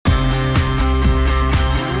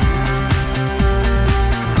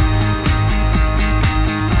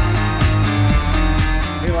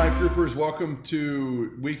welcome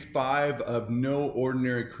to week 5 of No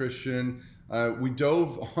Ordinary Christian. We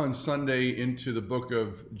dove on Sunday into the book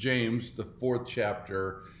of James, the 4th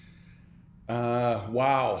chapter.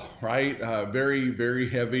 Wow, right? Very, very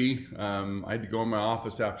heavy. I had to go in my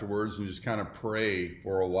office afterwards and just kind of pray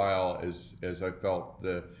for a while as I felt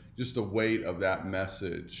just the weight of that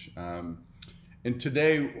message. And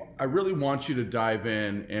today, I really want you to dive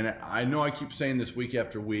in, and I know I keep saying this week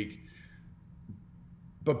after week,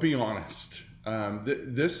 but be honest.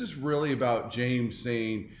 This is really about James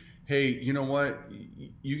saying, hey, you know what?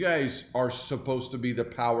 You guys are supposed to be the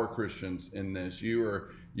power Christians in this.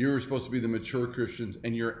 You're supposed to be the mature Christians,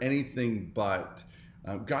 and you're anything but.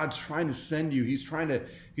 God's trying to send you. He's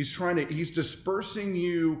dispersing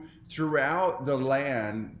you throughout the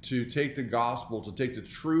land to take the gospel, to take the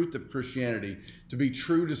truth of Christianity, to be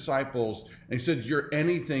true disciples. And he said, you're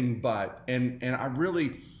anything but. And I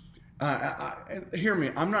really, hear me,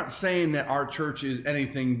 I'm not saying that our church is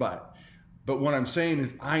anything but what I'm saying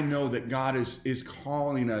is I know that God is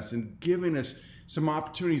calling us and giving us some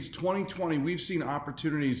opportunities. 2020, we've seen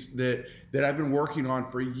opportunities that I've been working on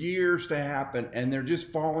for years to happen, and they're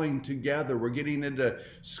just falling together. We're getting into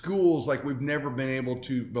schools like we've never been able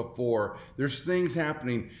to before. There's things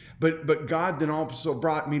happening, but God then also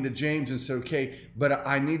brought me to James and said, okay, but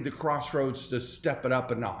I need the Crossroads to step it up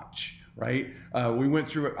a notch. Right? We went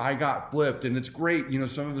through it. I got flipped, and it's great. You know,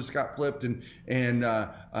 some of us got flipped and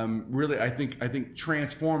really, I think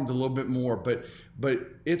transformed a little bit more. But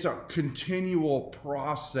it's a continual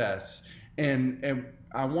process, and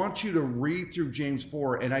I want you to read through James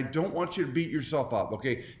 4, and I don't want you to beat yourself up.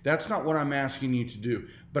 Okay, that's not what I'm asking you to do.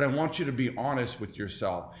 But I want you to be honest with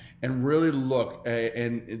yourself and really look.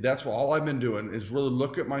 And that's all I've been doing is really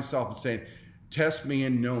look at myself and saying, test me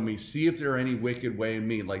and know me. See if there are any wicked way in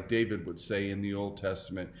me, like David would say in the Old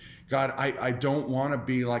Testament. God, I don't want to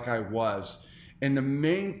be like I was. And the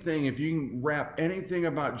main thing, if you can wrap anything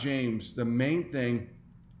about James, the main thing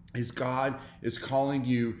is God is calling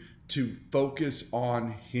you to focus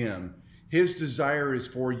on him. His desire is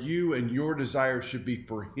for you, and your desire should be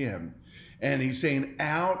for him. And he's saying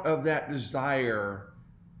out of that desire,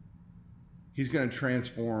 he's going to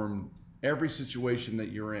transform every situation that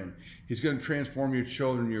you're in. He's going to transform your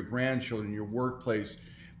children, your grandchildren, your workplace.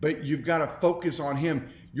 But you've got to focus on him.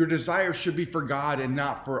 Your desire should be for God and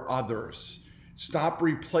not for others. Stop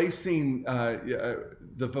replacing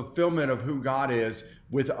the fulfillment of who God is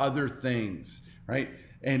with other things, right?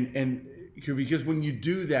 And because when you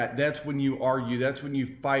do that, that's when you argue, that's when you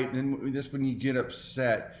fight, and that's when you get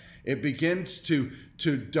upset. It begins to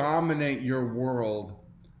dominate your world,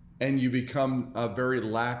 and you become a very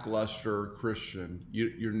lackluster Christian.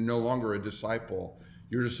 You're no longer a disciple.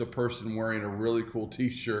 You're just a person wearing a really cool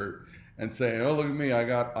t-shirt and saying, oh, look at me, I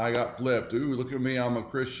got flipped. Ooh, look at me, I'm a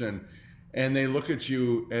Christian. And they look at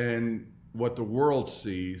you, and what the world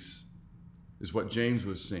sees is what James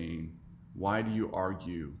was seeing. Why do you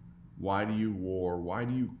argue? Why do you war? Why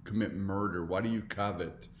do you commit murder? Why do you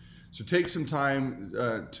covet? So take some time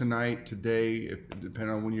tonight, today,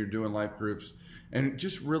 depending on when you're doing life groups, and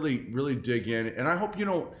just really, really dig in. And I hope you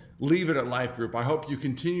don't leave it at life group. I hope you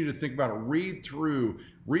continue to think about it. Read through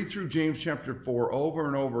James chapter 4 over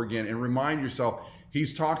and over again, and remind yourself,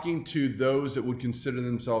 he's talking to those that would consider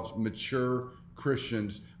themselves mature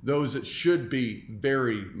Christians, those that should be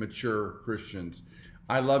very mature Christians.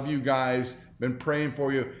 I love you guys. Been praying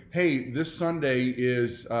for you. Hey, this Sunday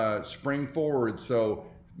is Spring Forward, so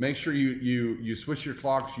make sure you switch your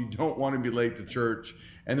clocks. You don't want to be late to church.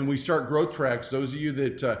 And then we start Growth Tracks. Those of you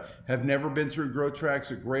that have never been through Growth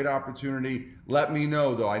Tracks, a great opportunity. Let me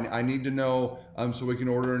know, though. I need to know so we can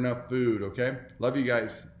order enough food, okay? Love you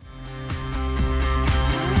guys.